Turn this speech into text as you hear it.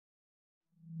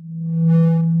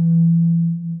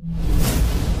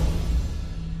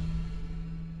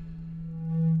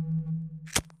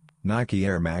Nike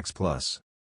Air Max Plus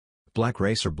Black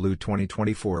RACER Blue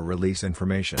 2024 release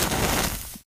information.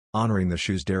 Honoring the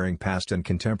shoe's daring past and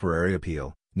contemporary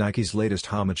appeal, Nike's latest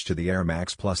homage to the Air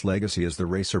Max Plus legacy is the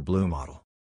RACER Blue model.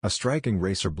 A striking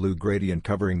RACER Blue gradient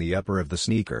covering the upper of the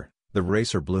sneaker, the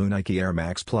RACER Blue Nike Air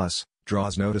Max Plus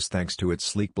draws notice thanks to its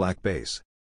sleek black base.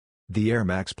 The Air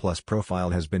Max Plus profile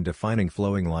has been defining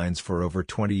flowing lines for over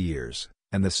 20 years,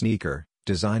 and the sneaker,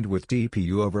 designed with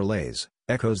DPU overlays,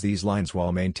 echoes these lines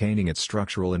while maintaining its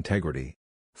structural integrity.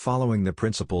 Following the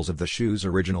principles of the shoe's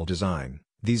original design,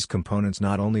 these components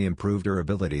not only improve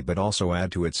durability but also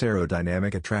add to its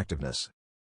aerodynamic attractiveness.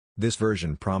 This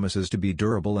version promises to be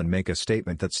durable and make a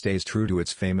statement that stays true to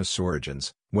its famous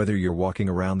origins, whether you're walking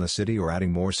around the city or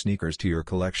adding more sneakers to your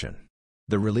collection.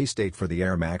 The release date for the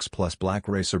Air Max Plus Black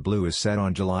RACER Blue is set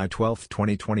on July 12,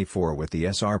 2024 with the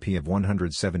SRP of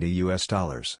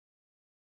 $170.